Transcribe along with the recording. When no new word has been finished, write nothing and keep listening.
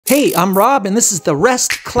Hey, I'm Rob, and this is the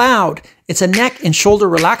Rest Cloud. It's a neck and shoulder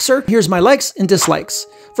relaxer. Here's my likes and dislikes.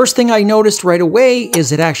 First thing I noticed right away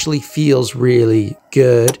is it actually feels really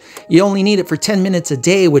good. You only need it for 10 minutes a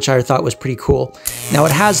day, which I thought was pretty cool. Now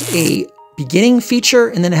it has a beginning feature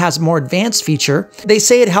and then it has a more advanced feature. They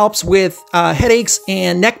say it helps with headaches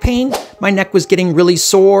and neck pain. My neck was getting really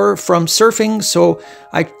sore from surfing, so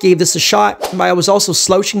I gave this a shot. I was also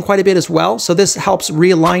slouching quite a bit as well, so this helps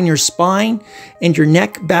realign your spine and your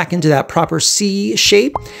neck back into that proper C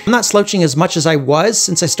shape. I'm not slouching as much as I was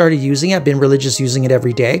since I started using it. I've been really just using it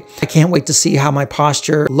every day. I can't wait to see how my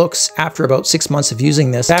posture looks after about 6 months of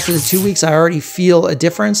using this. After the 2 weeks, I already feel a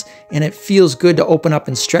difference, and it feels good to open up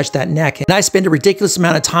and stretch that neck. And I spend a ridiculous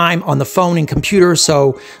amount of time on the phone and computer,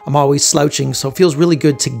 so I'm always slouching, so it feels really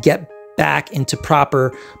good to get back into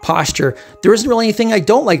proper posture. There isn't really anything I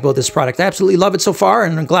don't like about this product. I absolutely love it so far,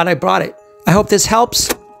 and I'm glad I bought it. I hope this helps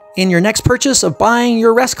in your next purchase of buying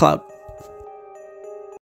your Rest Cloud.